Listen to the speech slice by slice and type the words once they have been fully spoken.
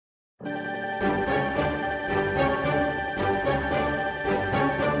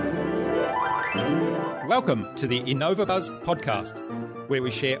Welcome to the InnovaBuzz podcast, where we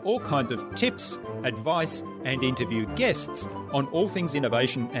share all kinds of tips, advice, and interview guests on all things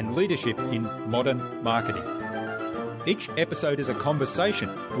innovation and leadership in modern marketing. Each episode is a conversation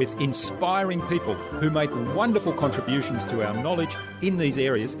with inspiring people who make wonderful contributions to our knowledge in these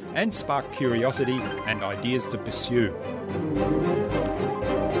areas and spark curiosity and ideas to pursue.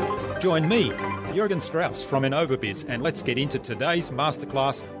 Join me, Jürgen Strauss from InnovaBuzz, and let's get into today's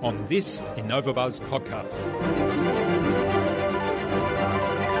masterclass on this InnovaBuzz podcast.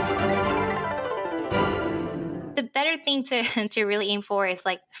 The better thing to really aim for is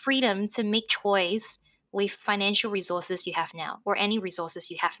like freedom to make choice with financial resources you have now or any resources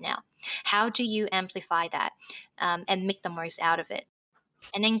you have now. How do you amplify that and make the most out of it?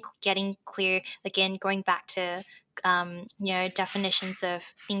 And then getting clear, again, going back to definitions of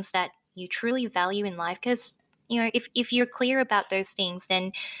things that you truly value in life, because if you're clear about those things,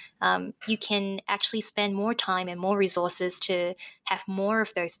 then you can actually spend more time and more resources to have more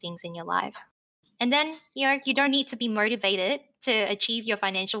of those things in your life. And then you don't need to be motivated to achieve your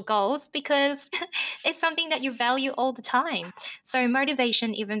financial goals because it's something that you value all the time. So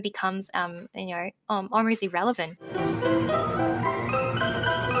motivation even becomes almost irrelevant.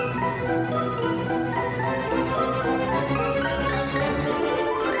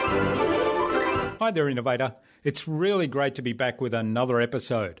 Hi there, Innovator. It's really great to be back with another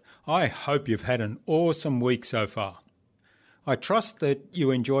episode. I hope you've had an awesome week so far. I trust that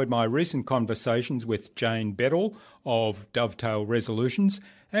you enjoyed my recent conversations with Jane Beddall of Dovetail Resolutions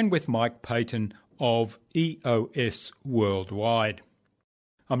and with Mike Payton of EOS Worldwide.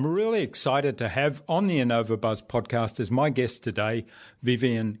 I'm really excited to have on the InnovaBuzz podcast as my guest today,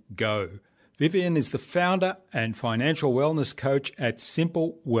 Vivian Goh. Vivian is the founder and financial wellness coach at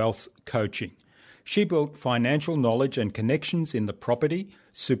Simple Wealth Coaching. She built financial knowledge and connections in the property,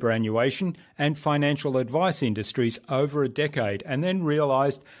 superannuation, and financial advice industries over a decade, and then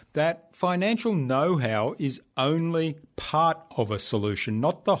realized that financial know-how is only part of a solution,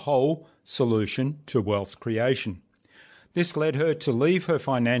 not the whole solution to wealth creation. This led her to leave her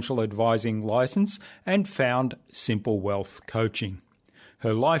financial advising license and found Simple Wealth Coaching.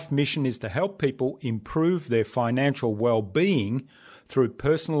 Her life mission is to help people improve their financial well-being through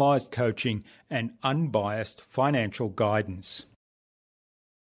personalized coaching and unbiased financial guidance.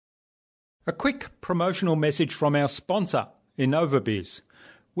 A quick promotional message from our sponsor, InnovaBuzz.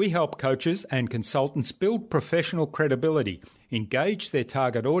 We help coaches and consultants build professional credibility, engage their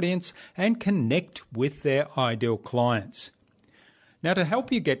target audience, and connect with their ideal clients. Now, to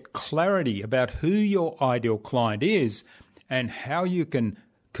help you get clarity about who your ideal client is and how you can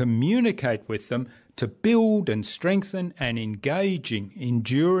communicate with them to build and strengthen an engaging,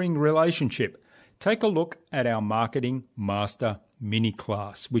 enduring relationship, take a look at our Marketing Master mini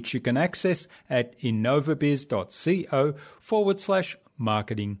class, which you can access at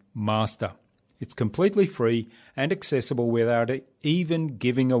innovabiz.co/marketing master. It's completely free and accessible without even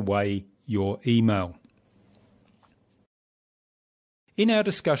giving away your email. In our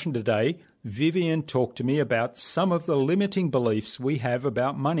discussion today, Vivian talked to me about some of the limiting beliefs we have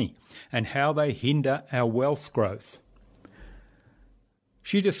about money and how they hinder our wealth growth.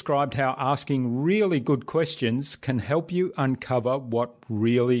 She described how asking really good questions can help you uncover what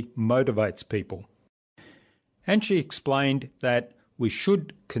really motivates people. And she explained that we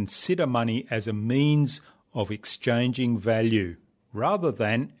should consider money as a means of exchanging value rather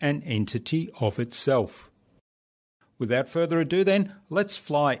than an entity of itself. Without further ado then, let's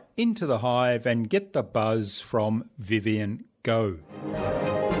fly into the hive and get the buzz from Vivian Goh.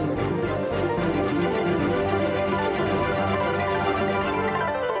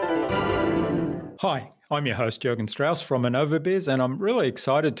 Hi, I'm your host Jürgen Strauss from InnovaBuzz, and I'm really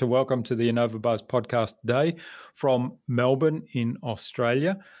excited to welcome to the InnovaBuzz podcast today from Melbourne in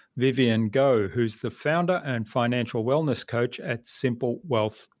Australia, Vivian Goh, who's the founder and financial wellness coach at Simple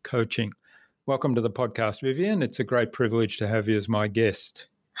Wealth Coaching. Welcome to the podcast, Vivian. It's a great privilege to have you as my guest.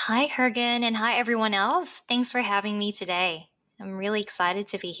 Hi, Jürgen, and hi, everyone else. Thanks for having me today. I'm really excited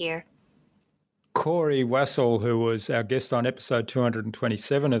to be here. Corey Wassell, who was our guest on episode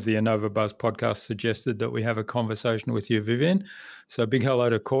 227 of the InnovaBuzz podcast, suggested that we have a conversation with you, Vivian. So big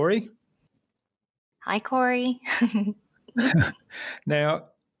hello to Corey. Hi, Corey. Now,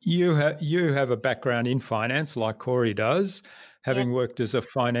 you have a background in finance like Corey does, having worked as a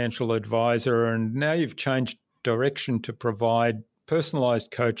financial advisor, and now you've changed direction to provide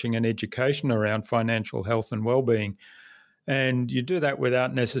personalized coaching and education around financial health and well-being. And you do that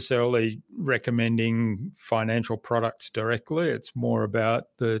without necessarily recommending financial products directly. It's more about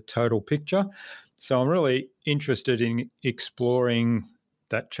the total picture. So I'm really interested in exploring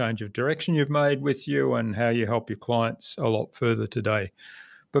that change of direction you've made with you and how you help your clients a lot further today.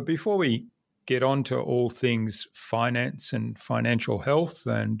 But before we get on to all things finance and financial health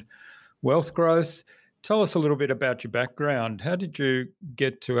and wealth growth, tell us a little bit about your background. How did you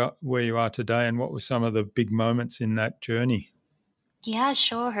get to where you are today, and what were some of the big moments in that journey? Yeah,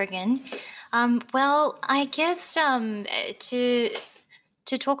 sure, Hergen. Well, I guess to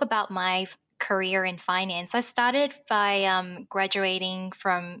talk about my career in finance, I started by graduating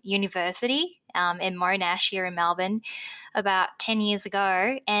from university in Monash here in Melbourne about 10 years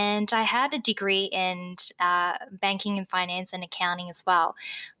ago, and I had a degree in banking and finance and accounting as well.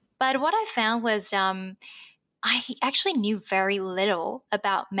 But what I found was I actually knew very little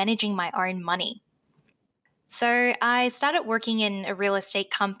about managing my own money. So I started working in a real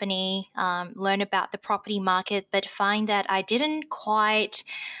estate company, learn about the property market, but find that I didn't quite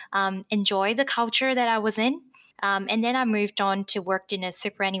enjoy the culture that I was in. And then I moved on to work in a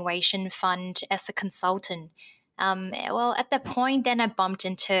superannuation fund as a consultant. Well, at that point, then I bumped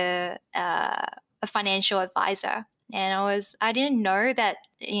into a financial advisor, and I didn't know that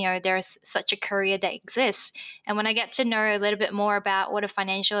there's such a career that exists. And when I get to know a little bit more about what a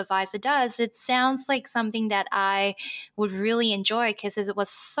financial advisor does, it sounds like something that I would really enjoy because it was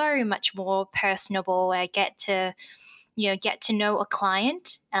so much more personable. I get to know a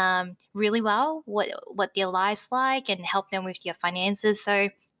client really well, what their life's like, and help them with their finances. So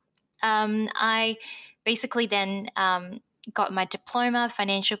I basically then got my diploma,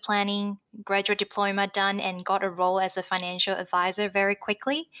 financial planning, graduate diploma done, and got a role as a financial advisor very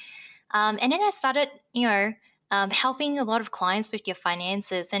quickly. And then I started, helping a lot of clients with their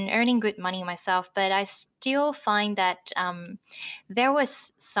finances and earning good money myself. But I still find that there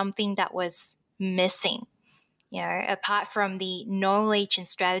was something that was missing. Apart from the knowledge and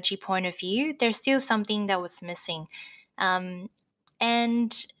strategy point of view, there's still something that was missing. Um,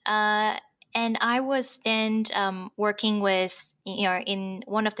 and uh, and I was then working with in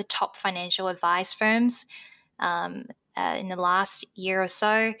one of the top financial advice firms um, in the last year or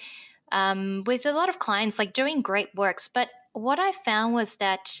so, with a lot of clients like doing great works. But what I found was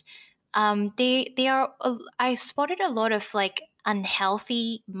that they are I spotted a lot of like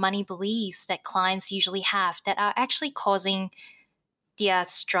unhealthy money beliefs that clients usually have that are actually causing their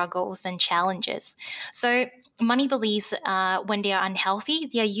struggles and challenges. So money beliefs, when they are unhealthy,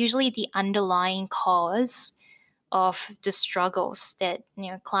 they are usually the underlying cause of the struggles that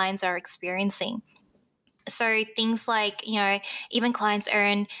clients are experiencing. So things like, even clients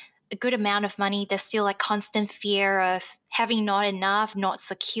earn a good amount of money, there's still like constant fear of having not enough, not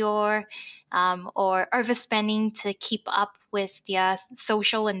secure, or overspending to keep up with their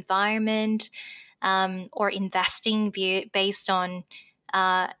social environment, or investing based on,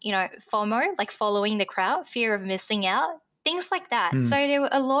 FOMO, like following the crowd, fear of missing out, things like that. So there were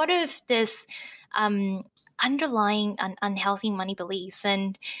a lot of this um, underlying unhealthy money beliefs,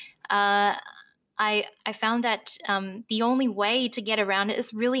 and uh, I found that the only way to get around it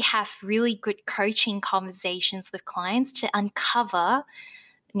is really have really good coaching conversations with clients to uncover,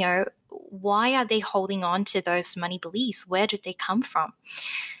 why are they holding on to those money beliefs? Where did they come from?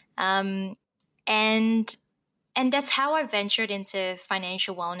 Um, and and that's how I ventured into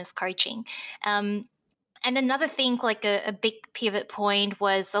financial wellness coaching. Um, and another thing, like a big pivot point,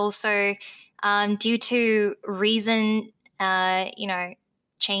 was also due to reason,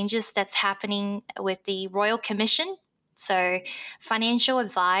 changes that's happening with the Royal Commission. So financial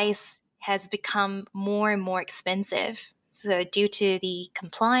advice has become more and more expensive. So due to the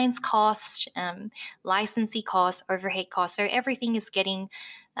compliance cost, licensing costs, overhead costs, so everything is getting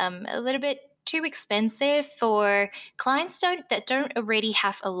a little bit too expensive for clients that don't already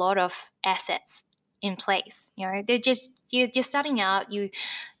have a lot of assets in place. They're just you're starting out.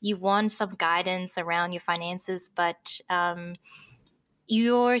 You want some guidance around your finances, but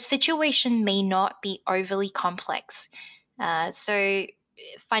your situation may not be overly complex. So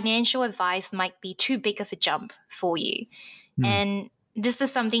financial advice might be too big of a jump for you. And this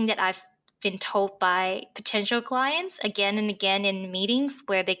is something that I've been told by potential clients again and again in meetings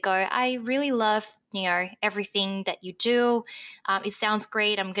where they go, I really love, everything that you do. It sounds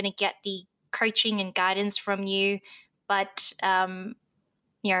great. I'm going to get the coaching and guidance from you. But,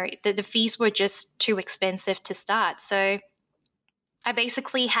 the fees were just too expensive to start. So I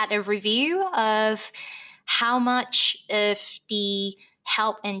basically had a review of how much of the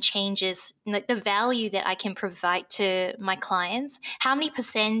help and changes, like the value that I can provide to my clients, how many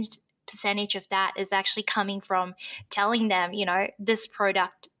percentage of that is actually coming from telling them, this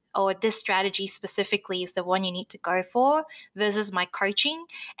product or this strategy specifically is the one you need to go for versus my coaching.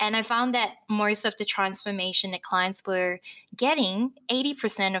 And I found that most of the transformation that clients were getting,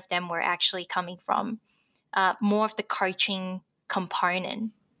 80% of them were actually coming from more of the coaching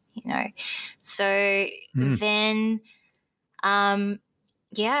component, So then,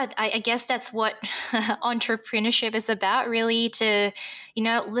 I guess that's what entrepreneurship is about, really, to,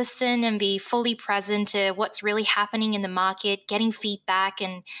 listen and be fully present to what's really happening in the market, getting feedback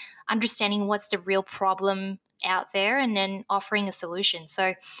and understanding what's the real problem out there, and then offering a solution.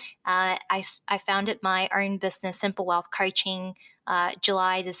 So I founded my own business, Simple Wealth Coaching,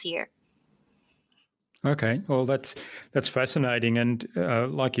 July this year. Okay, well, that's fascinating. And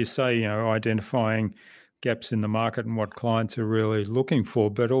like you say, identifying gaps in the market and what clients are really looking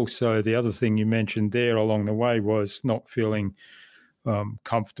for. But also the other thing you mentioned there along the way was not feeling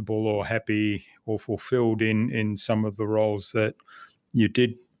comfortable or happy or fulfilled in some of the roles that you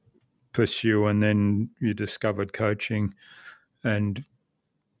did pursue, and then you discovered coaching and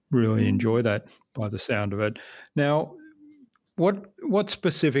really enjoy that by the sound of it. Now, what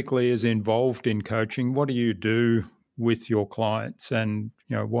specifically is involved in coaching? What do you do with your clients, and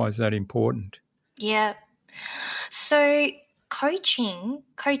why is that important? Yeah. So coaching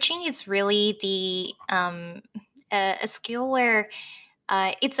is really a skill where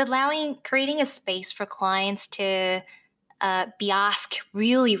it's creating a space for clients to be asked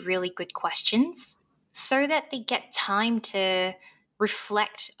really, really good questions so that they get time to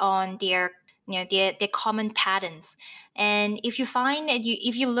reflect on their common patterns. And if you find that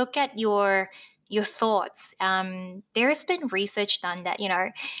if you look at your thoughts, there has been research done that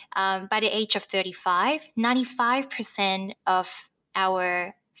by the age of 35, 95% of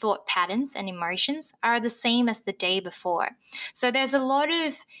our thought patterns and emotions are the same as the day before. So there's a lot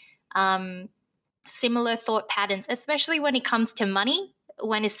of similar thought patterns, especially when it comes to money,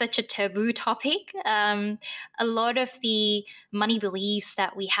 when it's such a taboo topic. A lot of the money beliefs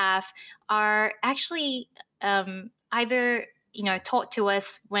that we have are actually either taught to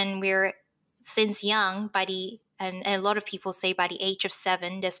us when we're since young and a lot of people say by the age of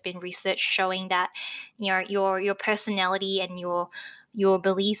 7. There's been research showing that your personality and your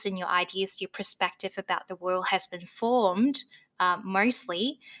beliefs and your ideas, your perspective about the world has been formed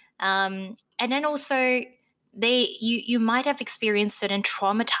mostly. And then also you might have experienced certain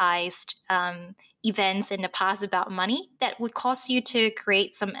traumatized events in the past about money that would cause you to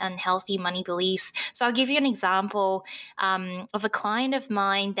create some unhealthy money beliefs. So I'll give you an example of a client of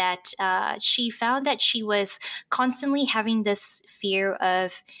mine that she found that she was constantly having this fear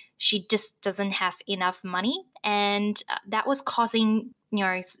of she just doesn't have enough money, and that was causing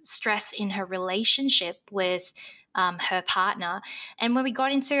stress in her relationship with her partner. And when we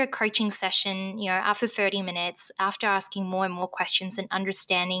got into a coaching session, after 30 minutes, after asking more and more questions and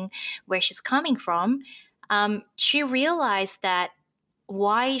understanding where she's coming from, she realized that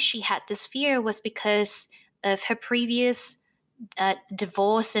why she had this fear was because of her previous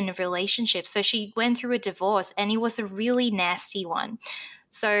divorce and relationship. So she went through a divorce, and it was a really nasty one.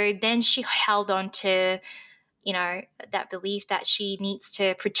 So then she held on to that belief that she needs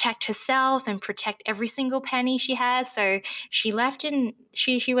to protect herself and protect every single penny she has. So she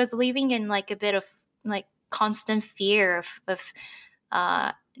she was living in like a bit of like constant fear of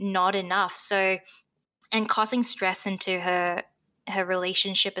not enough. So, and causing stress into her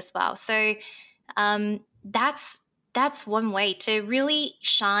relationship as well. So that's one way to really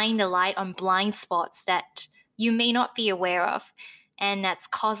shine the light on blind spots that you may not be aware of, and that's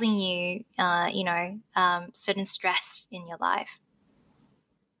causing you, certain stress in your life.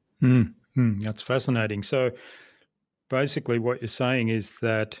 That's fascinating. So basically what you're saying is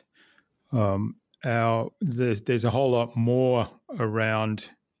that there's a whole lot more around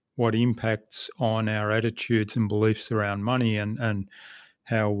what impacts on our attitudes and beliefs around money and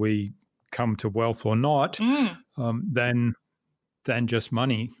how we come to wealth or not than just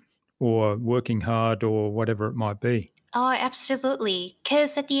money or working hard or whatever it might be. Oh, absolutely.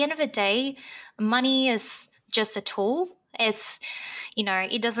 Because at the end of the day, money is just a tool. It's,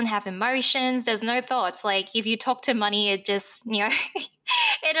 it doesn't have emotions. There's no thoughts. Like if you talk to money, it just,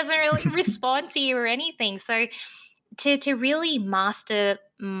 it doesn't really respond to you or anything. So to really master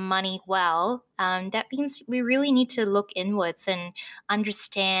money well, that means we really need to look inwards and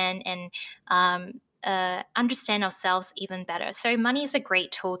understand understand ourselves even better. So money is a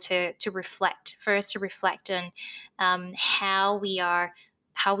great tool to reflect, first to reflect on how we are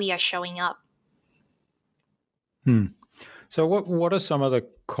showing up. So what are some of the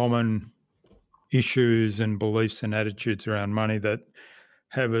common issues and beliefs and attitudes around money that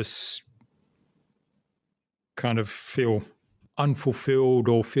have us kind of feel unfulfilled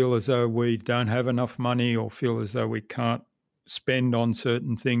or feel as though we don't have enough money or feel as though we can't spend on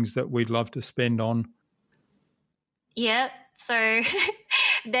certain things that we'd love to spend on. Yeah. So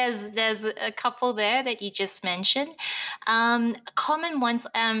there's a couple there that you just mentioned. Common ones.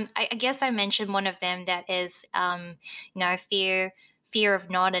 I guess I mentioned one of them, that is, fear of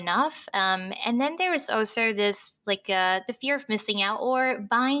not enough. And then there is also this, like, the fear of missing out or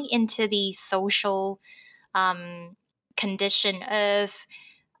buying into the social condition of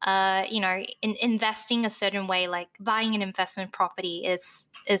investing a certain way. Like buying an investment property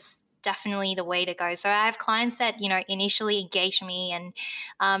is definitely the way to go. So I have clients that initially engage me,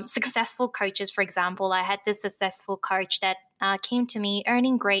 and successful coaches. For example, I had this successful coach that came to me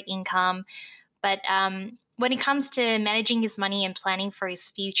earning great income, but when it comes to managing his money and planning for his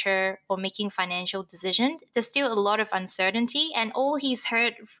future or making financial decisions, there's still a lot of uncertainty. And all he's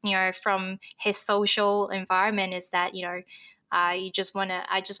heard, from his social environment is that, I just want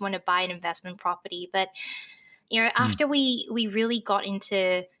to buy an investment property. But, after we really got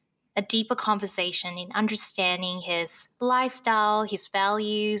into a deeper conversation in understanding his lifestyle, his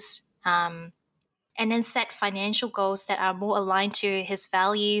values, and then set financial goals that are more aligned to his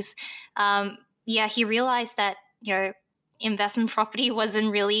values, he realized that investment property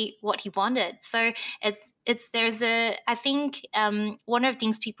wasn't really what he wanted. So I think one of the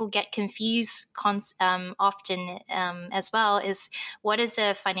things people get confused often as well is, what is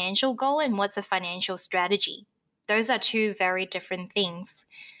a financial goal and what's a financial strategy? Those are two very different things,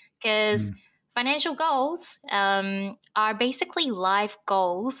 because financial goals are basically life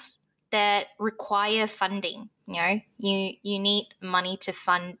goals that require funding. You need money to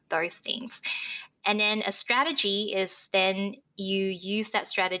fund those things. And then a strategy is then you use that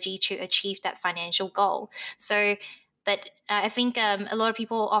strategy to achieve that financial goal. So, but I think a lot of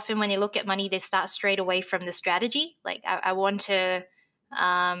people often, when they look at money, they start straight away from the strategy. Like, I want to,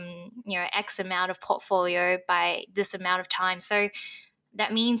 X amount of portfolio by this amount of time. So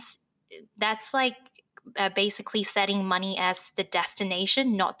that means that's like basically setting money as the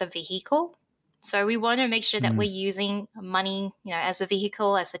destination, not the vehicle. So we want to make sure that we're using money, as a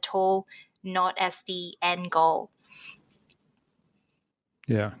vehicle, as a tool, not as the end goal.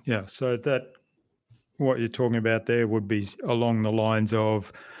 Yeah. So that, what you're talking about there would be along the lines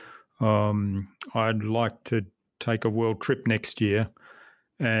of, I'd like to take a world trip next year,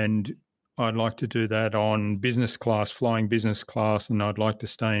 and I'd like to do that on business class, flying business class, and I'd like to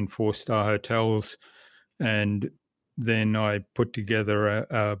stay in 4-star hotels. And then I put together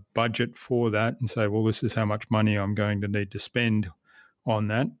a budget for that and say, well, this is how much money I'm going to need to spend on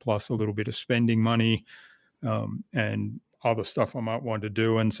that, plus a little bit of spending money and other stuff I might want to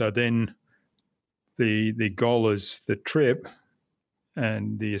do. And so then the goal is the trip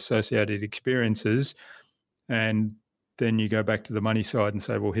and the associated experiences. And then you go back to the money side and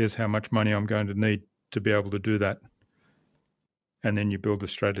say, well, here's how much money I'm going to need to be able to do that. And then you build a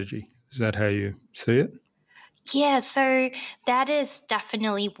strategy. Is that how you see it? Yeah, so that is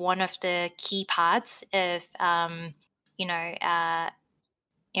definitely one of the key parts of,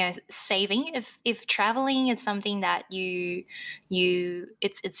 saving. If traveling is something that it's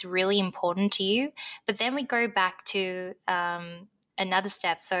really important to you. But then we go back to another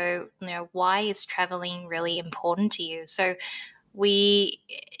step. So, why is traveling really important to you? So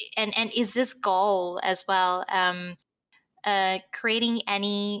and is this goal as well creating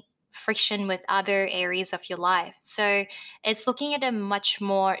any friction with other areas of your life? So it's looking at a much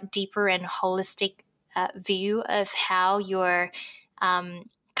more deeper and holistic view of how you're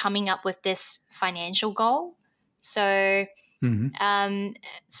coming up with this financial goal. So,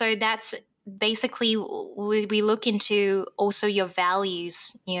 so that's basically, we look into also your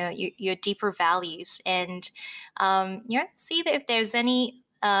values, your deeper values, and see if there's any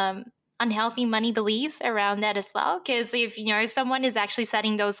unhealthy money beliefs around that as well. Because if someone is actually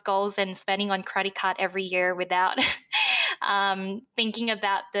setting those goals and spending on credit card every year without thinking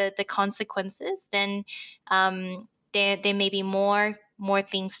about the consequences, then there may be more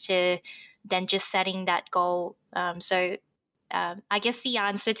things to than just setting that goal. I guess the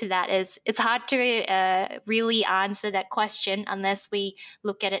answer to that is, it's hard to really answer that question unless we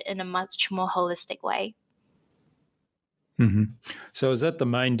look at it in a much more holistic way. So is that the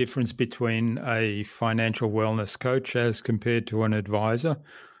main difference between a financial wellness coach as compared to an advisor?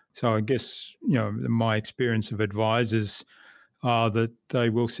 So I guess, my experience of advisors are that they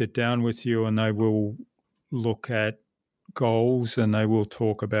will sit down with you and they will look at goals and they will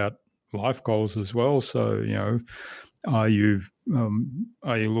talk about life goals as well. So, are you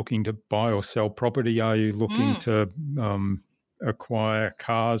looking to buy or sell property? Are you looking to acquire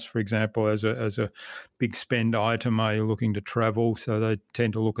cars, for example, as a big spend item? Are you looking to travel? So they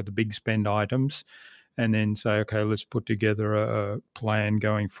tend to look at the big spend items and then say, okay, let's put together a plan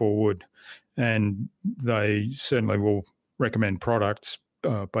going forward. And they certainly will recommend products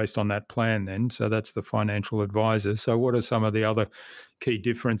based on that plan then. So that's the financial advisor. So what are some of the other key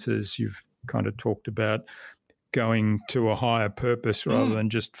differences? You've kind of talked about going to a higher purpose rather than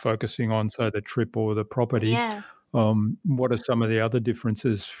just focusing on, say, the trip or the property. Yeah. What are some of the other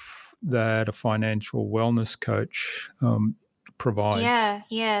differences that a financial wellness coach provides?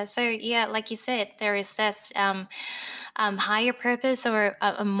 Yeah. So yeah, like you said, there is this higher purpose or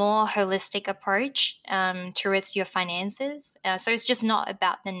a more holistic approach towards your finances. So it's just not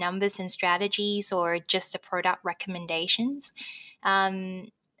about the numbers and strategies or just the product recommendations. Um,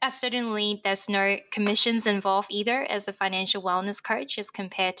 Certainly, there's no commissions involved either as a financial wellness coach as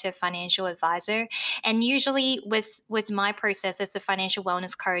compared to a financial advisor. And usually, with my process as a financial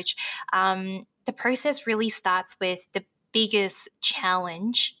wellness coach, the process really starts with the biggest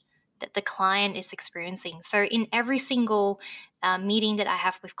challenge that the client is experiencing. So, in every single meeting that I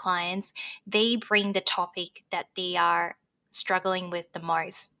have with clients, they bring the topic that they are struggling with the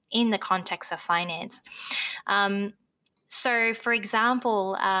most in the context of finance. So, for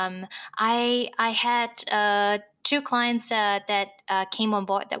example, I had two clients that came on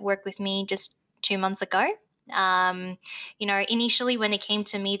board that worked with me just 2 months ago. Initially when they came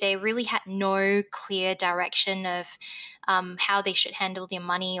to me, they really had no clear direction of how they should handle their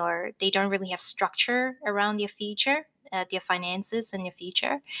money, or they don't really have structure around their future, their finances and their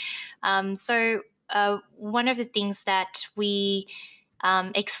future. So one of the things that we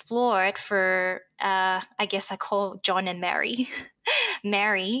explored for, I guess I call John and Mary,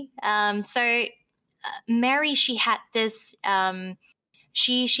 Mary. Mary, she had this.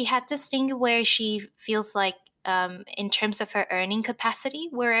 She had this thing where she feels like, in terms of her earning capacity,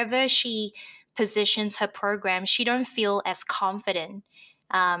 wherever she positions her program, she don't feel as confident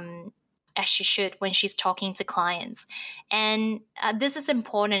as she should when she's talking to clients. And this is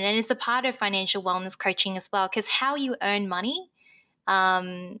important, and it's a part of financial wellness coaching as well, because how you earn money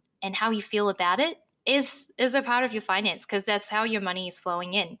and how you feel about it is a part of your finance, because that's how your money is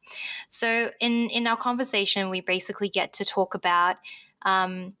flowing in. So in our conversation, we basically get to talk about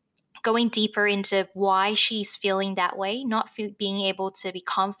going deeper into why she's feeling that way, not being able to be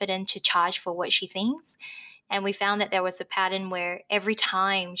confident to charge for what she thinks. And we found that there was a pattern where every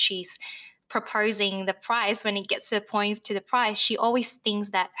time she's proposing the price, when it gets to the point to the price, she always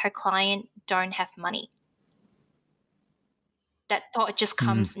thinks that her client don't have money. That thought just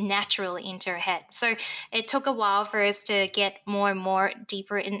comes naturally into her head. So it took a while for us to get more and more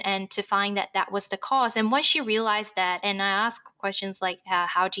deeper in, and to find that that was the cause. And once she realized that, and I asked questions like,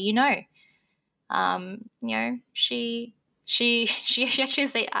 how do you know? She actually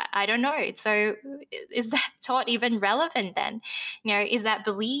say, I don't know. So is that thought even relevant then? Is that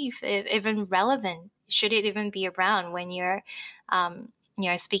belief even relevant? Should it even be around when you're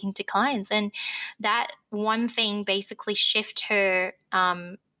speaking to clients? And that one thing basically shift her,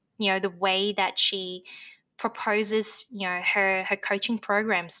 the way that she proposes, her coaching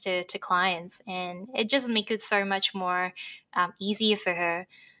programs to clients, and it just makes it so much more easier for her.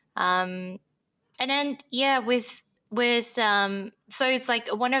 And then, so it's like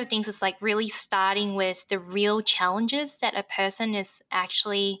one of the things is like really starting with the real challenges that a person is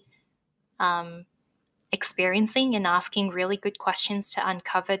actually experiencing, and asking really good questions to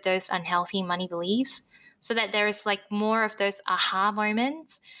uncover those unhealthy money beliefs, so that there is like more of those aha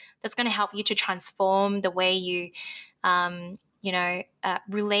moments that's going to help you to transform the way you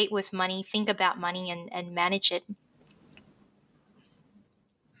relate with money, think about money, and manage it.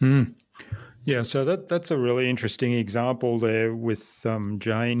 Yeah, so that's a really interesting example there with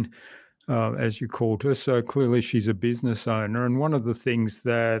Jane, as you called her. So clearly she's a business owner. And one of the things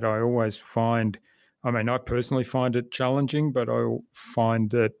that I always find, I personally find it challenging, but I find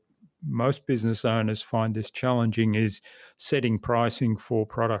that most business owners find this challenging, is setting pricing for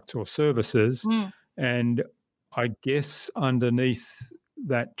products or services. And I guess underneath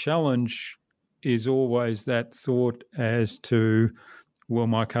that challenge is always that thought as to, will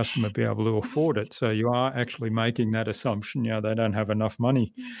my customer be able to afford it? So you are actually making that assumption, they don't have enough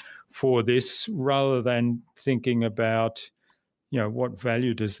money for this, rather than thinking about, what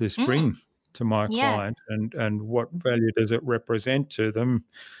value does this bring to my client, and what value does it represent to them,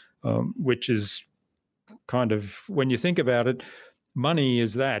 which is kind of, when you think about it, money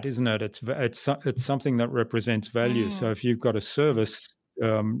is that, isn't it? It's something that represents value. So if you've got a service,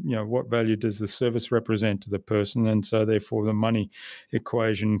 what value does the service represent to the person? And so therefore the money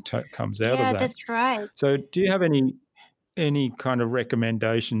equation comes out of that. That's right. So do you have any any kind of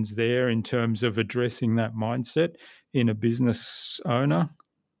recommendations there in terms of addressing that mindset in a business owner?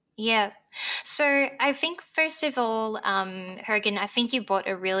 Yeah. So I think first of all, Hergen, I think you brought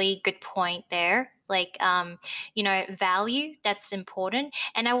a really good point there. Like, value, that's important.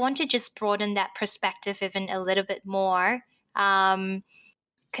 And I want to just broaden that perspective even a little bit more.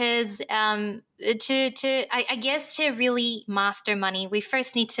 Because I guess to really master money, we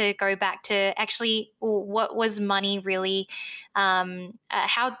first need to go back to actually what was money really,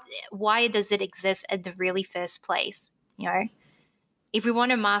 why does it exist in the really first place? If we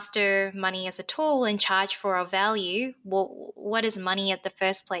want to master money as a tool and charge for our value, well, what is money at the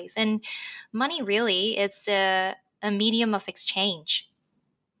first place? And money really is a medium of exchange.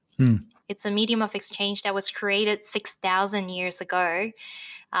 It's a medium of exchange that was created 6,000 years ago.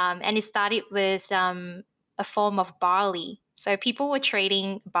 And it started with a form of barley. So people were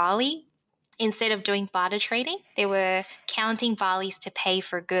trading barley. Instead of doing barter trading, they were counting barleys to pay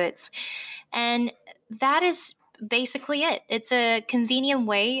for goods. And that is basically it. It's a convenient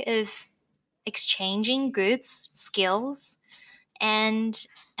way of exchanging goods, skills, and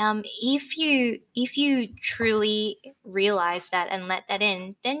if you truly realize that and let that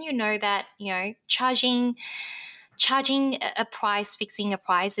in, then you know that charging a price, fixing a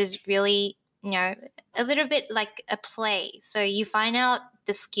price is really a little bit like a play. So you find out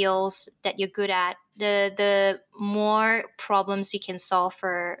the skills that you're good at, the more problems you can solve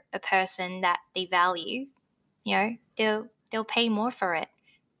for a person that they value, they'll pay more for it.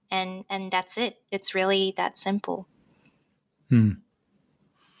 And that's it. It's really that simple.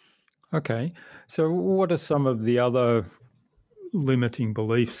 Okay. So what are some of the other limiting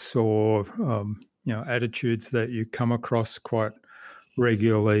beliefs or attitudes that you come across quite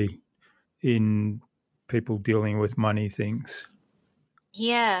regularly in people dealing with money things?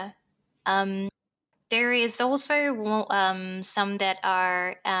 Yeah. There is also some that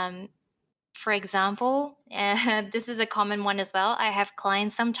are, for example, this is a common one as well. I have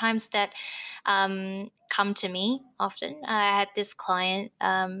clients sometimes that come to me often. I had this client,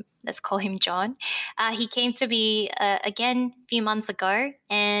 let's call him John. He came to me again a few months ago,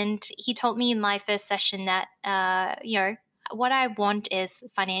 and he told me in my first session that, what I want is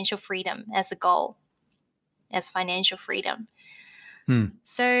financial freedom as a goal, as financial freedom.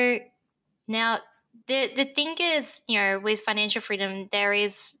 So now, the thing is, with financial freedom, there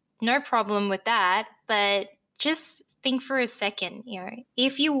is no problem with that, but just think for a second,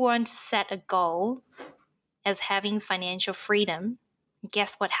 if you want to set a goal as having financial freedom,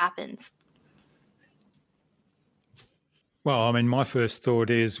 guess what happens? Well, I mean, my first thought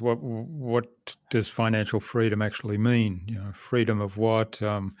is, what does financial freedom actually mean? Freedom of what?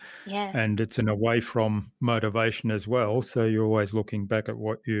 Yeah. And it's an away from motivation as well. So you're always looking back at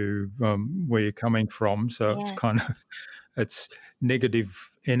what where you're coming from. So it's Yeah. kind of it's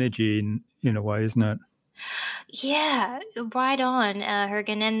negative energy in a way, isn't it? Yeah, right on,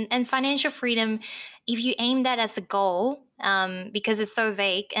 Hergen. And financial freedom, if you aim that as a goal, because it's so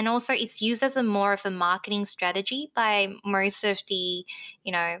vague, and also it's used as a more of a marketing strategy by most of the,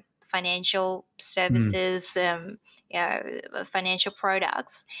 financial services, financial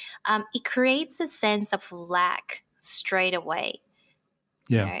products, it creates a sense of lack straight away.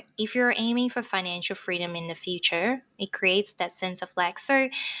 Yeah. If you're aiming for financial freedom in the future, it creates that sense of lack. So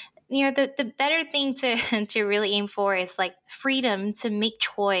the better thing to to really aim for is like freedom to make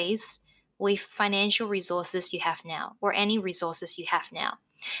choice with financial resources you have now, or any resources you have now.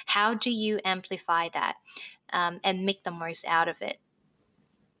 How do you amplify that, and make the most out of it?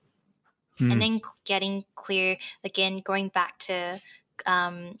 And then getting clear, again, going back to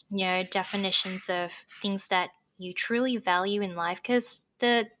definitions of things that you truly value in life, because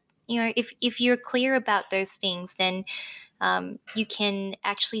if you're clear about those things, then you can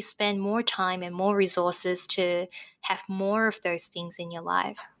actually spend more time and more resources to have more of those things in your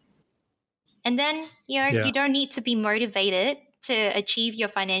life. And then, Yeah. you don't need to be motivated to achieve your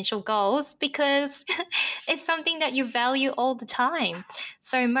financial goals, because it's something that you value all the time.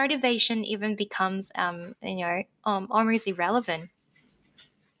 So motivation even becomes, almost irrelevant.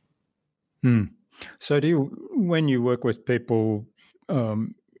 So when you work with people,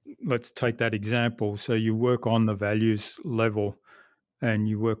 um, let's take that example. So you work on the values level and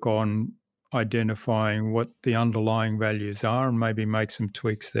you work on identifying what the underlying values are and maybe make some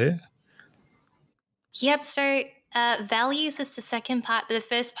tweaks there. Yep. So values is the second part, but the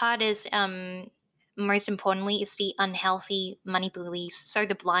first part is, most importantly, is the unhealthy money beliefs. So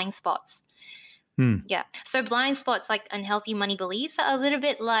the blind spots. Yeah. So blind spots like unhealthy money beliefs are a little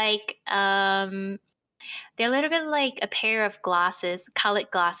bit like, They're a little bit like a pair of glasses, colored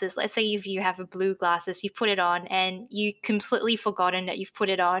glasses. Let's say if you have a blue glasses, you put it on and you completely forgotten that you've put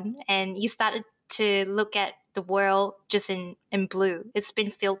it on and you started to look at the world just in blue. It's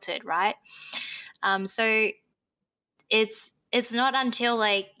been filtered, right? So it's not until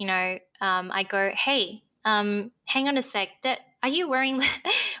like, I go, hey, hang on a sec, that are you wearing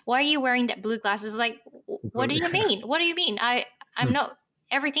why are you wearing that blue glasses? Like, what do you mean? What do you mean? I'm Mm. not,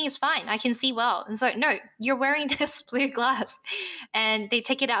 everything is fine. I can see well. And so no, you're wearing this blue glass. And they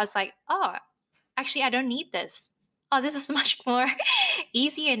take it out. It's like, oh, actually I don't need this. Oh, this is much more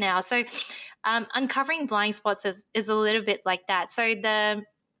easier now. So uncovering blind spots is a little bit like that. So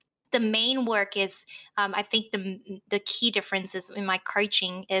the main work is, I think the key differences in my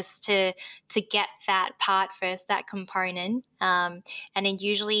coaching is to get that part first, that component, and then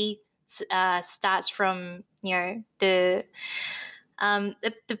usually starts from the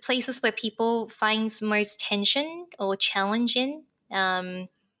places where people find most tension or challenging. And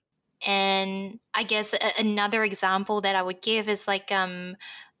I guess another example that I would give is like just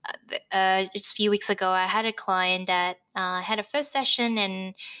a few weeks ago, I had a client that had a first session,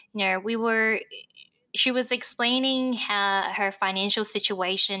 and she was explaining her financial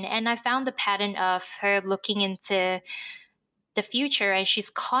situation, and I found the pattern of her looking into the future, and she's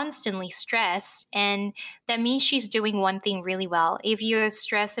constantly stressed, and that means she's doing one thing really well. If you're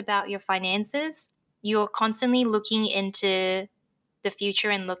stressed about your finances, you're constantly looking into the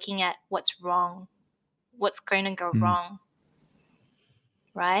future and looking at what's wrong, what's going to go Mm. wrong,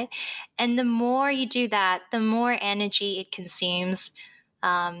 right? And the more you do that, the more energy it consumes,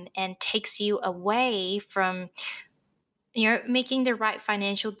 and takes you away from making the right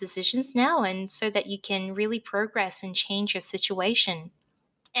financial decisions now, and so that you can really progress and change your situation.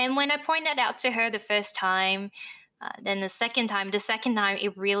 And when I pointed that out to her the first time, then the second time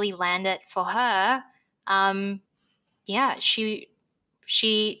it really landed for her. Yeah, she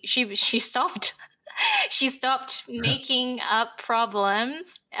stopped. She stopped making up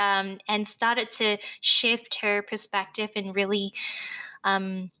problems, and started to shift her perspective and really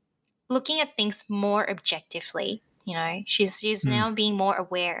looking at things more objectively. She's Mm. now being more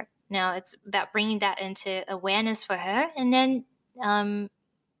aware. Now it's about bringing that into awareness for her, and then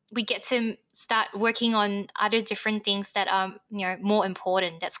we get to start working on other different things that are more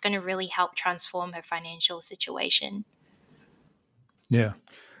important. That's going to really help transform her financial situation. Yeah.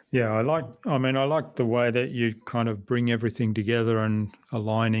 Yeah, I like the way that you kind of bring everything together and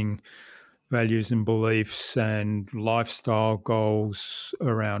aligning values and beliefs and lifestyle goals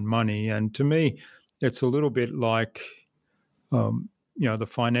around money. And to me, it's a little bit like, the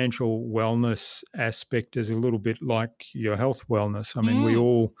financial wellness aspect is a little bit like your health wellness. I mean, we Mm,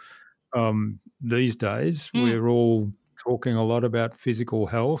 all, these days, mm, we're all talking a lot about physical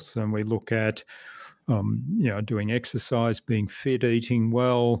health, and we look at doing exercise, being fit, eating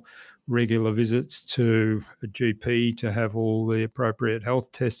well, regular visits to a GP to have all the appropriate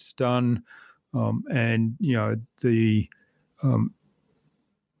health tests done, and the um,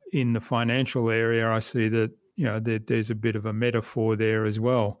 in the financial area, I see that there's a bit of a metaphor there as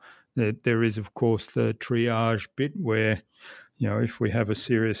well. That there is, of course, the triage bit where if we have a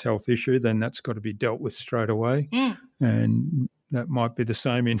serious health issue, then that's got to be dealt with straight away. mm. And that might be the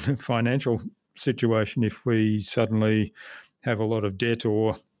same in a financial situation. If we suddenly have a lot of debt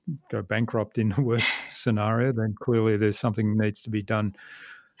or go bankrupt in the worst scenario, then clearly there's something that needs to be done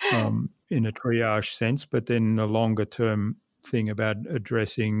in a triage sense. But then the longer term thing about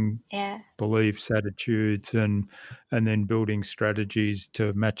addressing Yeah, beliefs, attitudes, and then building strategies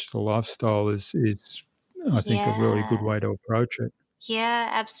to match the lifestyle is I think a really good yeah. way to approach it. Yeah,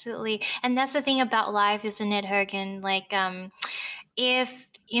 absolutely. And that's the thing about life, isn't it, Hergen? Like, if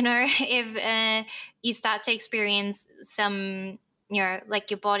if you start to experience some,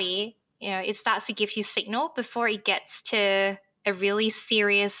 like your body, it starts to give you signal before it gets to a really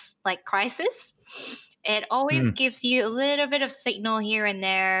serious like crisis. It always Mm. gives you a little bit of signal here and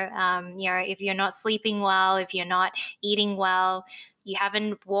there. If you're not sleeping well, if you're not eating well, you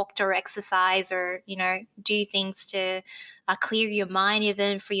haven't walked or exercised, or do things to clear your mind,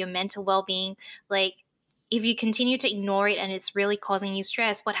 even for your mental well-being. Like, if you continue to ignore it and it's really causing you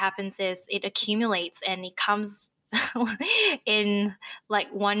stress, what happens is it accumulates and it comes in like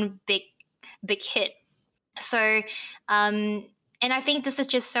one big hit. So, and I think this is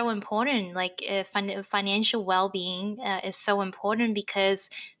just so important. Like, financial well-being is so important, because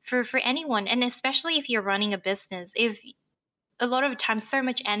for anyone, and especially if you're running a business, if a lot of times so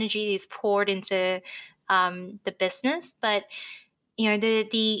much energy is poured into the business, but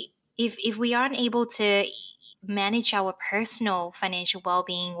the if we aren't able to manage our personal financial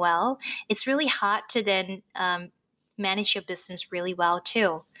well-being well, it's really hard to then manage your business really well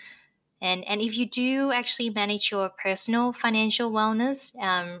too. And if you do actually manage your personal financial wellness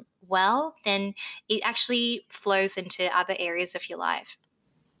well, then it actually flows into other areas of your life.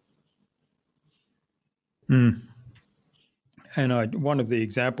 And one of the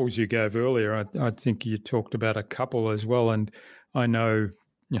examples you gave earlier, I think you talked about a couple as well. And I know,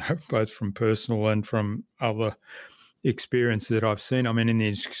 both from personal and from other experience that I've seen. I mean, in the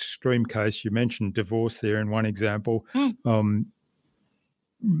extreme case, you mentioned divorce there in one example.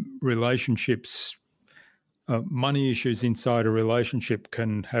 Relationships, money issues inside a relationship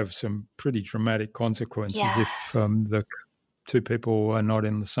can have some pretty dramatic consequences Yeah. if the two people are not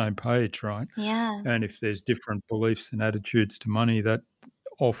in the same page, right? Yeah. And if there's different beliefs and attitudes to money, that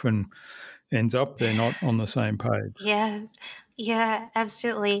often ends up they're not on the same page. Yeah,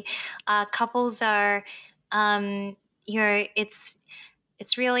 absolutely. Couples are,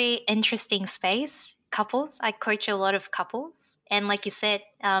 it's really interesting space. Couples, I coach a lot of couples, and like you said,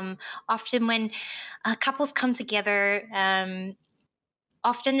 often when couples come together,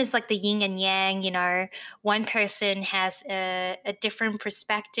 often it's like the yin and yang, one person has a different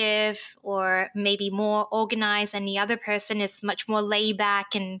perspective or maybe more organized, and the other person is much more laid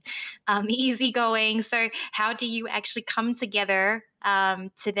back and easygoing. So how do you actually come together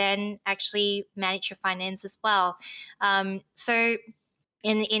to then actually manage your finance as well? So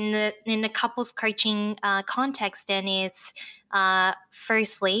in the couples coaching context, then it's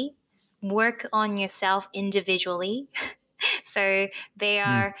firstly work on yourself individually. So they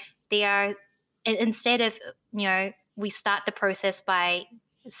are instead of we start the process by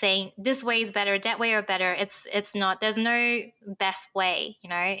saying this way is better, that way or better. It's not. There's no best way.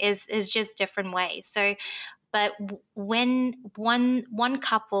 Is just different ways. So but when one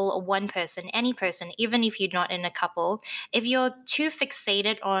couple or one person, any person, even if you're not in a couple, if you're too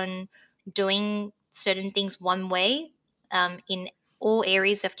fixated on doing certain things one way in all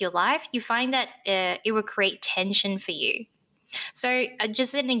areas of your life, you find that it will create tension for you. So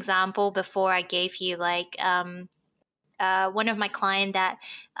just an example before I gave you, like one of my client that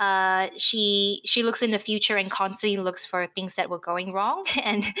she looks in the future and constantly looks for things that were going wrong,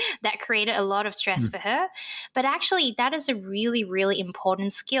 and that created a lot of stress for her. But actually, that is a really, really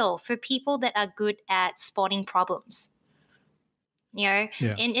important skill for people that are good at spotting problems. Yeah.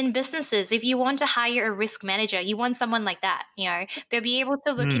 In businesses, if you want to hire a risk manager, you want someone like that. They'll be able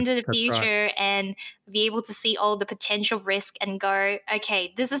to look into the That's right. future and be able to see all the potential risk and go,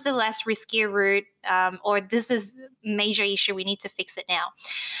 okay, this is the less riskier route, or this is major issue, we need to fix it now.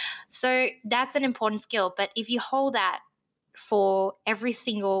 So that's an important skill. But if you hold that for every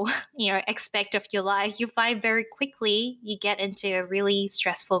single aspect of your life, you find very quickly you get into a really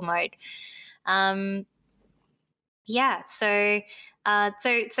stressful mode. Yeah, so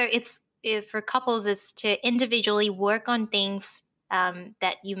it's for couples is to individually work on things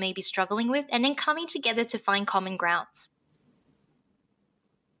that you may be struggling with, and then coming together to find common grounds.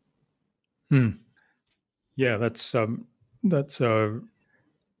 Yeah, that's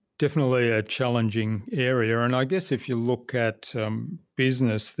definitely a challenging area. And I guess if you look at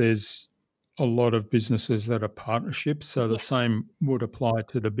business, there's a lot of businesses that are partnerships. So the Yes. same would apply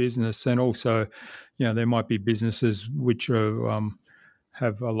to the business. And also, there might be businesses which are,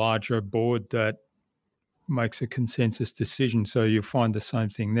 have a larger board that makes a consensus decision. So you find the same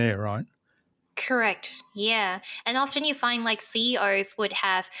thing there, right? Correct. Yeah. And often you find like CEOs would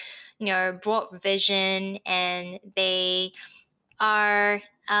have, broad vision, and they are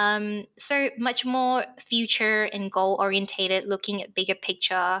so much more future and goal orientated, looking at bigger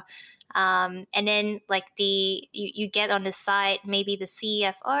picture. And then like you get on the side, maybe the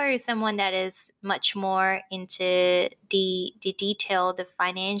CFO, someone that is much more into the detail, the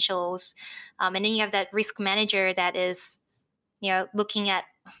financials. And then you have that risk manager that is, looking at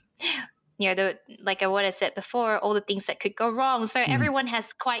the like what I said before, all the things that could go wrong. So everyone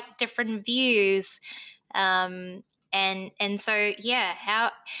has quite different views. And so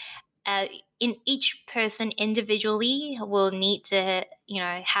how in each person individually will need to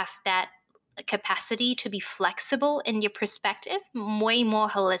have that capacity to be flexible in your perspective, way more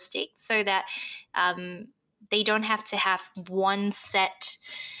holistic, so that they don't have to have one set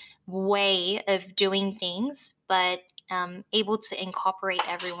way of doing things, but able to incorporate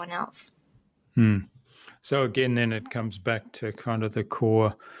everyone else. So again, then it comes back to kind of the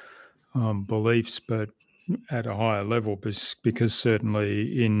core beliefs, but at a higher level, because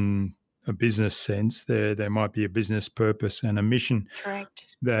certainly in a business sense, there might be a business purpose and a mission. Correct.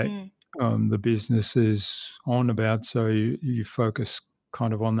 That the business is on about. So you focus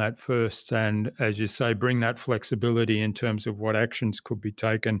kind of on that first, and as you say, bring that flexibility in terms of what actions could be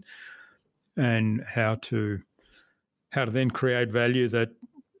taken and how to then create value that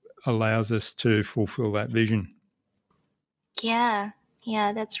allows us to fulfill that vision. Yeah,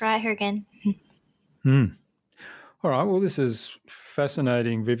 that's right, Hergen. Hmm. All right. Well, this is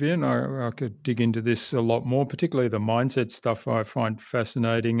fascinating, Vivian. I could dig into this a lot more, particularly the mindset stuff I find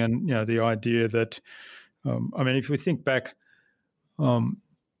fascinating, and the idea that, if we think back,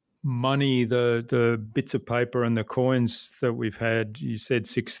 money, the bits of paper and the coins that we've had, you said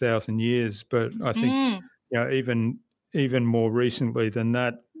 6,000 years, but I think Mm, even more recently than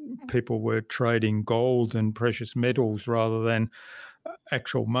that, people were trading gold and precious metals rather than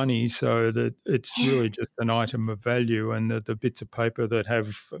actual money, so that it's yeah. really just an item of value, and the bits of paper that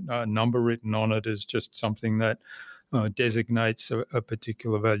have a number written on it is just something that designates a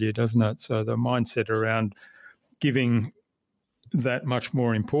particular value, doesn't it? So the mindset around giving that much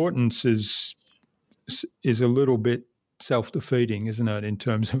more importance is a little bit self-defeating, isn't it, in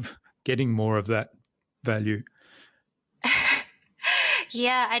terms of getting more of that value?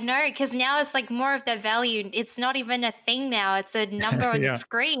 Yeah, I know, because now it's like more of the value. It's not even a thing now. It's a number on the Yeah,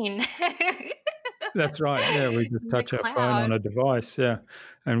 screen. that's right. Yeah, we just In the touch our phone on cloud. a device. Yeah,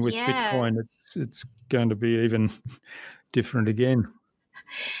 and with Yeah. Bitcoin, it's going to be even different again.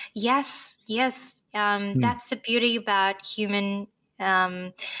 Yes, yes. Hmm. That's the beauty about human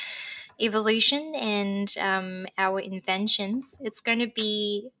um, evolution and our inventions. It's going to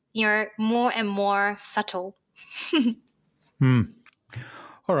be, more and more subtle. Hmm.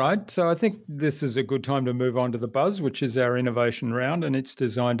 All right. So I think this is a good time to move on to the buzz, which is our innovation round, and it's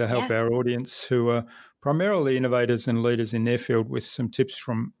designed to help Yeah. our audience who are primarily innovators and leaders in their field with some tips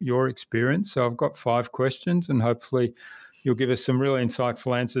from your experience. So I've got 5 questions, and hopefully you'll give us some really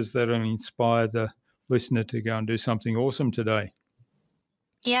insightful answers that will inspire the listener to go and do something awesome today.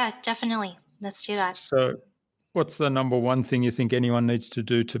 Yeah, definitely. Let's do that. So, what's the number one thing you think anyone needs to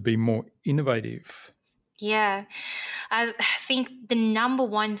do to be more innovative? Yeah. I think the number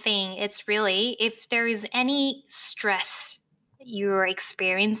one thing, it's really if there is any stress you're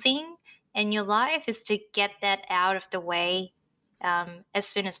experiencing in your life, is to get that out of the way as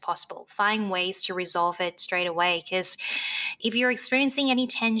soon as possible. Find ways to resolve it straight away. Because if you're experiencing any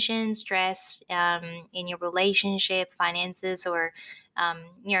tension, stress in your relationship, finances, or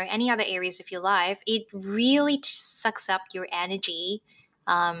any other areas of your life, it really sucks up your energy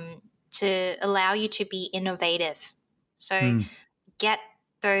to allow you to be innovative. So Hmm. get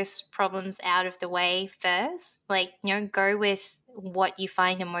those problems out of the way first. Like, go with what you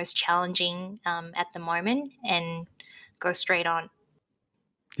find the most challenging at the moment and go straight on.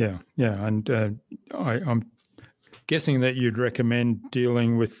 Yeah, yeah, and I'm guessing that you'd recommend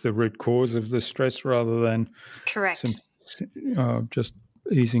dealing with the root cause of the stress rather than some Correct. just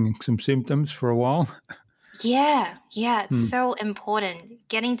easing some symptoms for a while. Yeah, it's Hmm. so important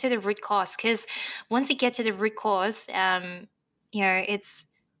getting to the root cause, because once you get to the root cause, it's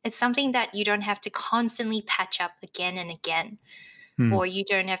something that you don't have to constantly patch up again and again, Hmm. or you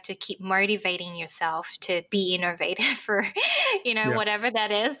don't have to keep motivating yourself to be innovative or Yeah. whatever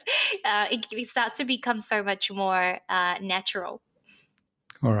that is. It starts to become so much more natural.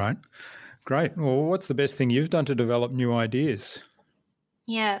 All right. Great. Well, what's the best thing you've done to develop new ideas?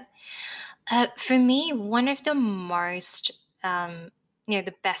 Yeah. For me, one of the most,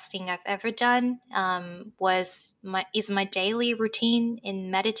 the best thing I've ever done is my daily routine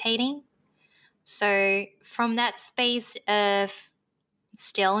in meditating. So from that space of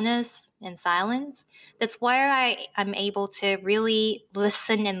stillness and silence, that's where I'm able to really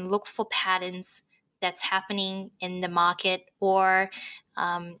listen and look for patterns that's happening in the market, or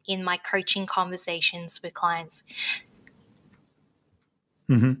in my coaching conversations with clients.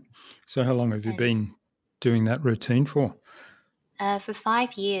 Hmm. So, how long have you And been doing that routine for? for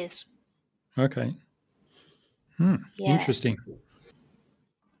 5 years, Okay. Hmm. yeah. Interesting.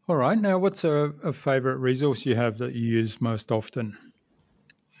 All right. Now, what's a favorite resource you have that you use most often?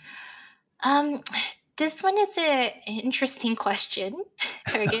 Um, this one is an interesting question,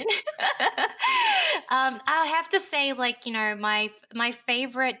 Hogan. I'll have to say, like, my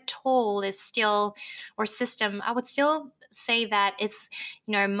favorite tool is still, or system. I would still say that it's,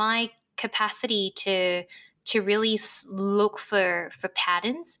 my capacity to really look for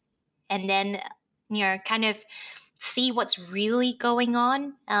patterns, and then kind of see what's really going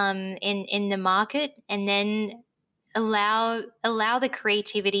on in the market, and then allow the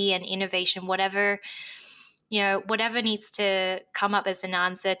creativity and innovation, whatever needs to come up as an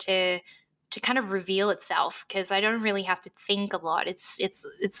answer, to kind of reveal itself, because I don't really have to think a lot.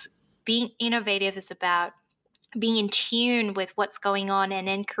 It's being innovative is about being in tune with what's going on and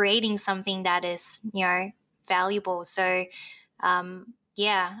then creating something that is, valuable. So,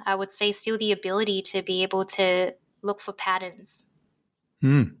 yeah, I would say still the ability to be able to look for patterns.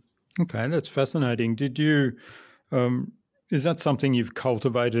 Okay, that's fascinating. Did you, um, is that something you've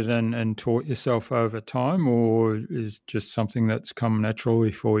cultivated and taught yourself over time, or is just something that's come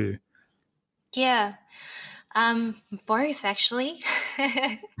naturally for you? Yeah, both actually.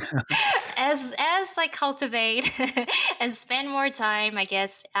 As I cultivate and spend more time, I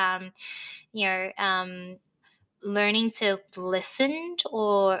guess, you know, um, learning to listen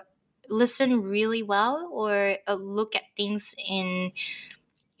really well, or look at things in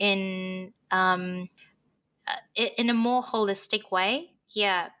in a more holistic way.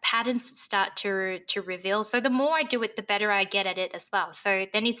 Yeah, patterns start to reveal. So the more I do it, the better I get at it as well. So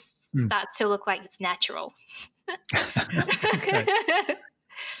then it Mm. starts to look like it's natural. Okay.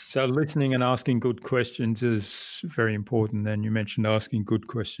 So listening and asking good questions is very important. Then you mentioned asking good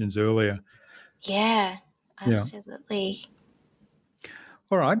questions earlier. Yeah, Yeah. absolutely.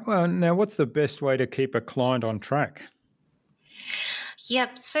 All right. Well, now what's the best way to keep a client on track?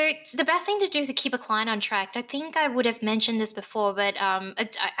 Yep. So the best thing to do to keep a client on track, I think I would have mentioned this before, but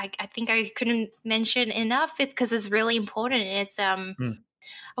I think I couldn't mention enough because it's really important. It's Mm.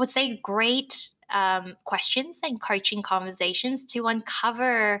 I would say great questions and coaching conversations to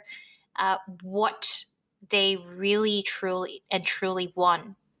uncover what they really, truly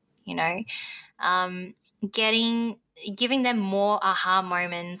want. You know, um, getting giving them more aha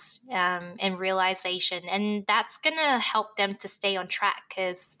moments and realization, and that's gonna help them to stay on track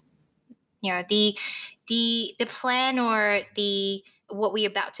because the plan or the what we're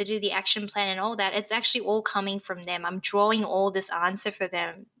about to do, the action plan and all that, it's actually all coming from them. I'm drawing all this answer for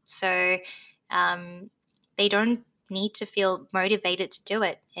them. So um, they don't need to feel motivated to do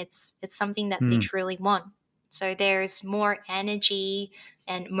it. It's something that they Mm. truly want. So there's more energy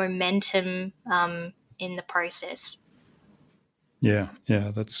and momentum in the process. Yeah.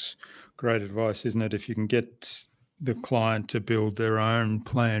 Yeah. That's great advice, isn't it? If you can get the client to build their own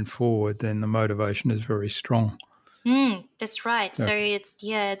plan forward, then the motivation is very strong. That's right. So, So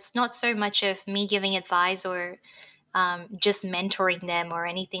it's not so much of me giving advice or just mentoring them or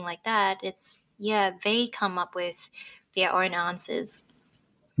anything like that. It's, yeah, they come up with their own answers.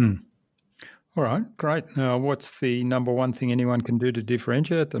 hmm. All right, great. Now, what's the number one thing anyone can do to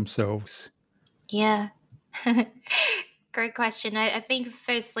differentiate themselves? Yeah. Great question. I think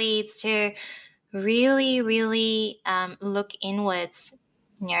firstly it's to really, really look inwards,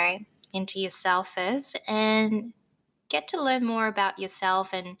 you know, into yourself first and get to learn more about yourself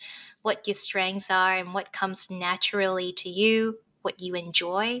and what your strengths are and what comes naturally to you, what you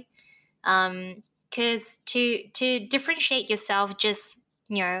enjoy. Because to differentiate yourself just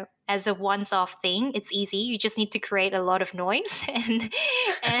as a once-off thing, it's easy. You just need to create a lot of noise and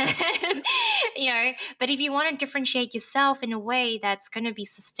but if you want to differentiate yourself in a way that's going to be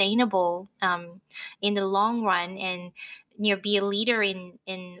sustainable in the long run, and be a leader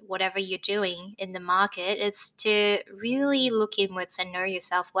in whatever you're doing in the market, it's to really look inwards and know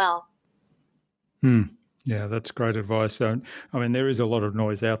yourself well. Hmm. Yeah, that's great advice. So, I mean, there is a lot of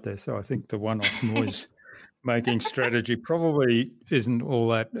noise out there. So I think the one off noise making strategy probably isn't all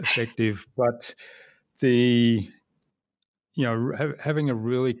that effective. But the, having a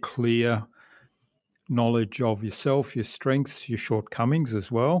really clear knowledge of yourself, your strengths, your shortcomings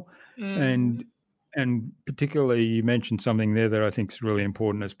as well. And Hmm. and particularly you mentioned something there that I think is really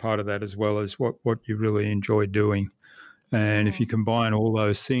important as part of that, as well as what you really enjoy doing. And if you combine all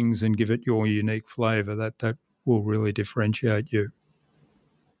those things and give it your unique flavor, that will really differentiate you.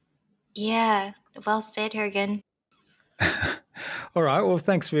 Yeah, well said, Hergen. All right. Well,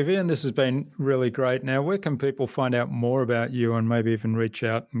 thanks, Vivian. This has been really great. Now, where can people find out more about you and maybe even reach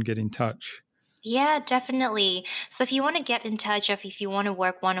out and get in touch? Yeah, definitely. So if you want to get in touch, or if you want to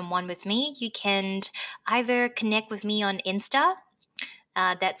work one on one with me, you can either connect with me on Insta.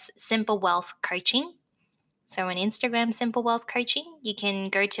 That's Simple Wealth Coaching. So on Instagram, Simple Wealth Coaching. You can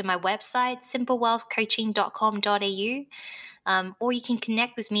go to my website, simplewealthcoaching.com.au, or you can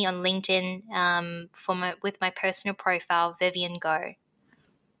connect with me on LinkedIn with my personal profile, Vivian Goh.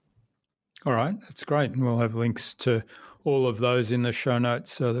 All right. That's great. And we'll have links to all of those in the show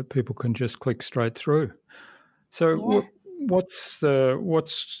notes so that people can just click straight through. So, Yeah. what's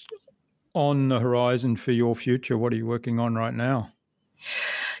on the horizon for your future? What are you working on right now?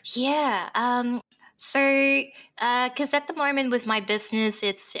 Yeah. So, because at the moment with my business,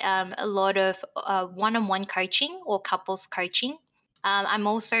 it's a lot of one-on-one coaching or couples coaching. I'm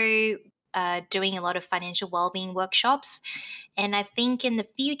also doing a lot of financial well-being workshops. And I think in the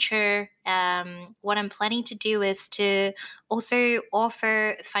future, what I'm planning to do is to also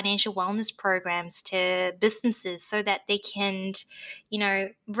offer financial wellness programs to businesses so that they can,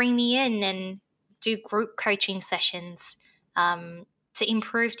 bring me in and do group coaching sessions to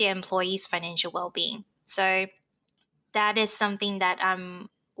improve their employees' financial well-being. So that is something that I'm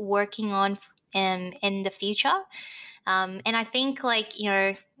working on in the future. And I think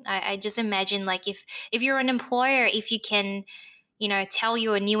I just imagine if you're an employer, if you can, tell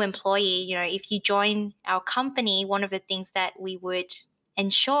your new employee, if you join our company, one of the things that we would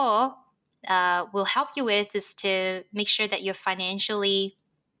ensure will help you with is to make sure that you're financially,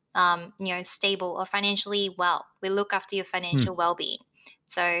 stable or financially well. We look after your financial well-being.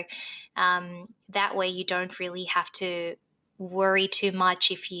 So that way you don't really have to worry too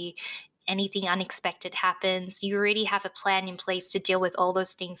much if anything unexpected happens. You already have a plan in place to deal with all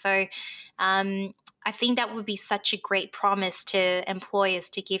those things. So I think that would be such a great promise to employers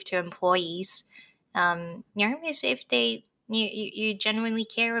to give to employees. If they you genuinely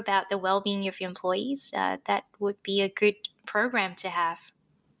care about the well-being of your employees, that would be a good program to have.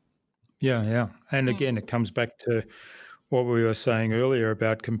 Yeah. And again, it comes back to what we were saying earlier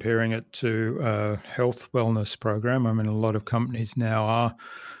about comparing it to a health wellness program. I mean, a lot of companies now are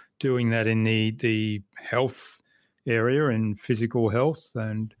doing that in the health area, in physical health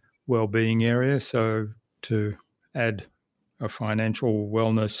and well-being area. So to add a financial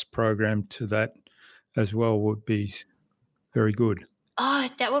wellness program to that as well would be very good. Oh,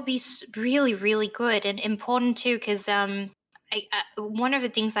 that would be really, really good and important too, because one of the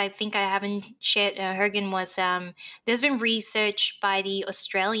things I think I haven't shared, Hergen, was there's been research by the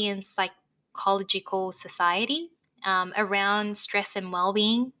Australian Psychological Society around stress and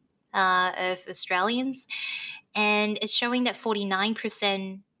well-being of Australians, and it's showing that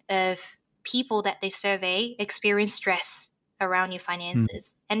 49% of people that they survey experience stress around your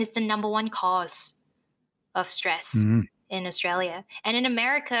finances, and it's the number one cause of stress in Australia. And in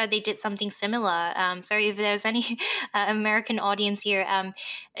America, they did something similar. So if there's any American audience here,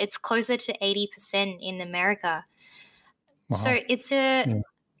 it's closer to 80% in America. Wow. So I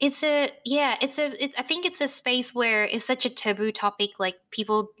think it's a space where it's such a taboo topic. Like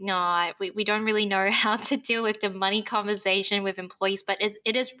people, we don't really know how to deal with the money conversation with employees, but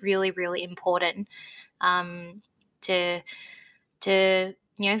it is really, really important to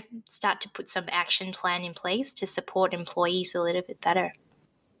start to put some action plan in place to support employees a little bit better.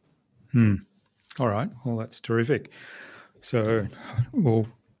 All right. Well, that's terrific. So we'll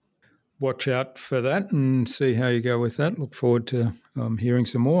watch out for that and see how you go with that. Look forward to hearing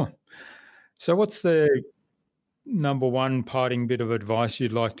some more. So what's the number one parting bit of advice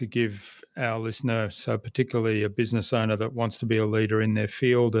you'd like to give our listener, so particularly a business owner that wants to be a leader in their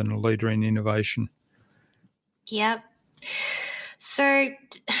field and a leader in innovation? Yep. So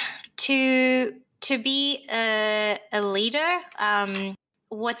to be a leader,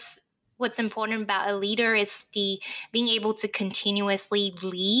 what's important about a leader is the being able to continuously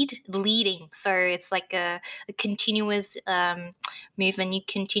leading. So it's like a continuous movement. You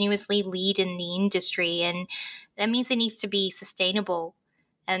continuously lead in the industry, and that means it needs to be sustainable.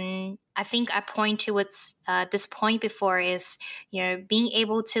 And I think I point towards this point before is, being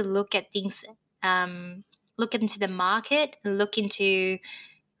able to look at things, look into the market, look into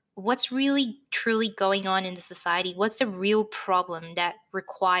what's really truly going on in the society. What's the real problem that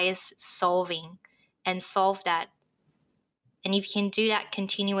requires solving, and solve that. And if you can do that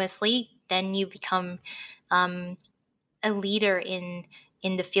continuously, then you become a leader in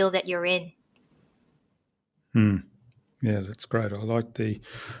the field that you're in. Yeah, that's great. I like the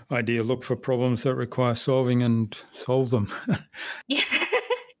idea. Look for problems that require solving and solve them. Yeah.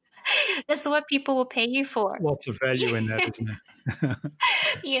 That's what people will pay you for. Lots of value in that, isn't there?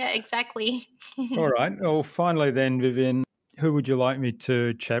 Yeah, exactly. All right. Well, finally then, Vivian, who would you like me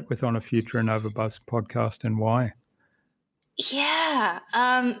to chat with on a future InnovaBuzz podcast and why? Yeah,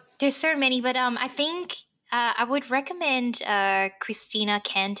 there's so many, but I think I would recommend Christina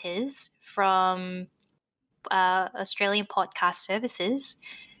Canters from Australian Podcast Services.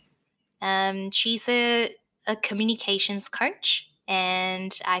 She's a communications coach,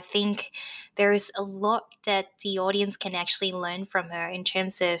 and I think there is a lot that the audience can actually learn from her in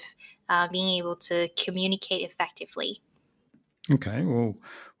terms of being able to communicate effectively. Okay, well,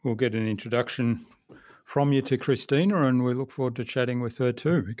 we'll get an introduction from you to Christina, and we look forward to chatting with her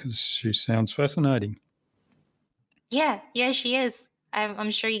too, because she sounds fascinating. Yeah, she is.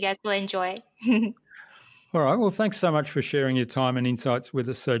 I'm sure you guys will enjoy. All right. Well, thanks so much for sharing your time and insights with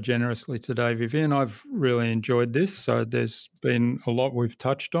us so generously today, Vivian. I've really enjoyed this. So there's been a lot we've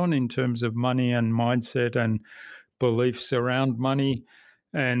touched on in terms of money and mindset and beliefs around money,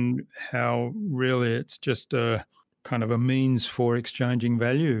 and how really it's just a kind of a means for exchanging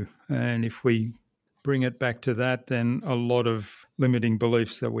value. And if we bring it back to that, then a lot of limiting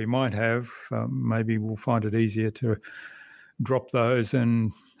beliefs that we might have, maybe we'll find it easier to drop those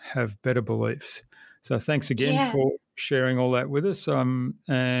and have better beliefs. So thanks again for sharing all that with us. And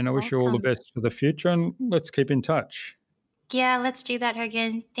I wish you all the best for the future, and let's keep in touch. Yeah, let's do that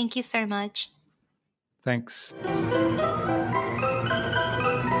again. Thank you so much. Thanks.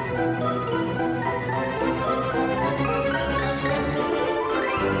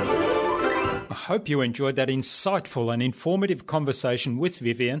 I hope you enjoyed that insightful and informative conversation with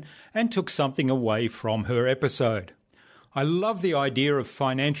Vivian and took something away from her episode. I love the idea of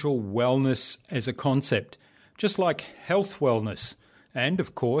financial wellness as a concept, just like health wellness. And,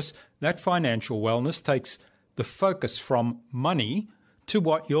 of course, that financial wellness takes the focus from money to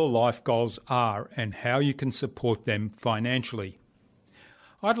what your life goals are and how you can support them financially.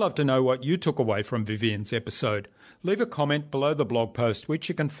 I'd love to know what you took away from Vivian's episode. Leave a comment below the blog post, which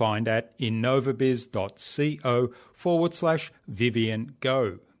you can find at innovabiz.co/Vivian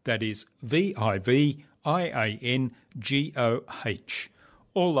Goh. That is VIVIANGOH.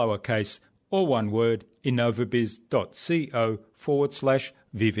 All lowercase, all one word,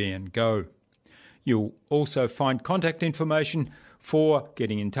 innovabiz.co/Vivian Goh. You'll also find contact information for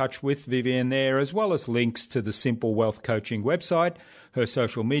getting in touch with Vivian there, as well as links to the Simple Wealth Coaching website, her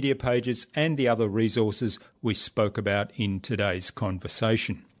social media pages, and the other resources we spoke about in today's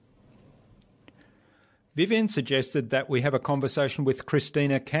conversation. Vivian suggested that we have a conversation with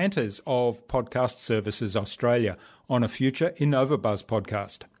Christina Canters of Podcast Services Australia on a future InnovaBuzz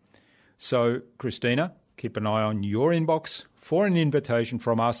podcast. So, Christina, keep an eye on your inbox for an invitation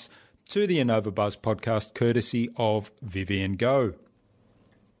from us to the InnovaBuzz podcast, courtesy of Vivian Goh.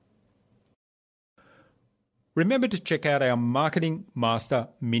 Remember to check out our Marketing Master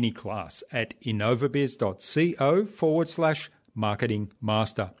mini class at innovabiz.co/Marketing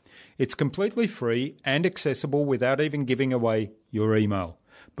Master. It's completely free and accessible without even giving away your email.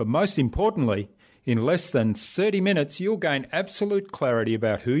 But most importantly, in less than 30 minutes, you'll gain absolute clarity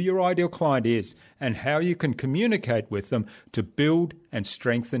about who your ideal client is and how you can communicate with them to build and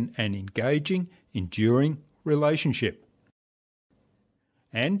strengthen an engaging, enduring relationship.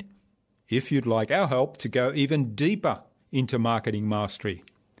 And if you'd like our help to go even deeper into marketing mastery,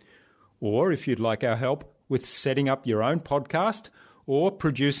 or if you'd like our help with setting up your own podcast or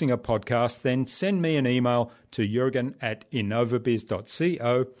producing a podcast, then send me an email to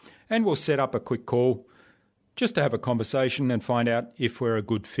jurgen@innovabiz.co and we'll set up a quick call just to have a conversation and find out if we're a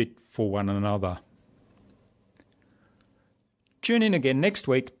good fit for one another. Tune in again next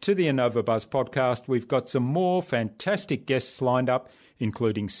week to the InnovaBuzz podcast. We've got some more fantastic guests lined up,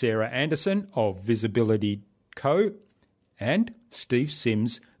 including Sarah Anderson of Visibility Co. and Steve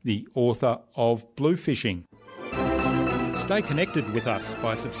Sims, the author of Bluefishing. Stay connected with us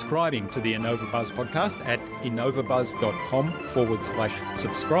by subscribing to the InnovaBuzz podcast at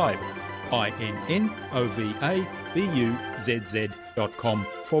innovabuzz.com/subscribe.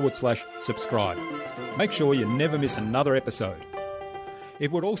 innovabuzz.com/subscribe. Make sure you never miss another episode. It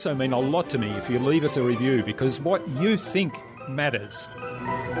would also mean a lot to me if you leave us a review, because what you think matters.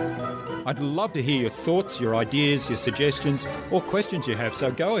 I'd love to hear your thoughts, your ideas, your suggestions, or questions you have, so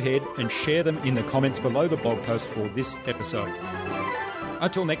go ahead and share them in the comments below the blog post for this episode.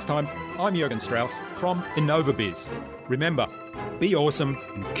 Until next time, I'm Jurgen Strauss from InnovaBiz. Remember, be awesome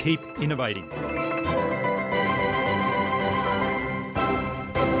and keep innovating.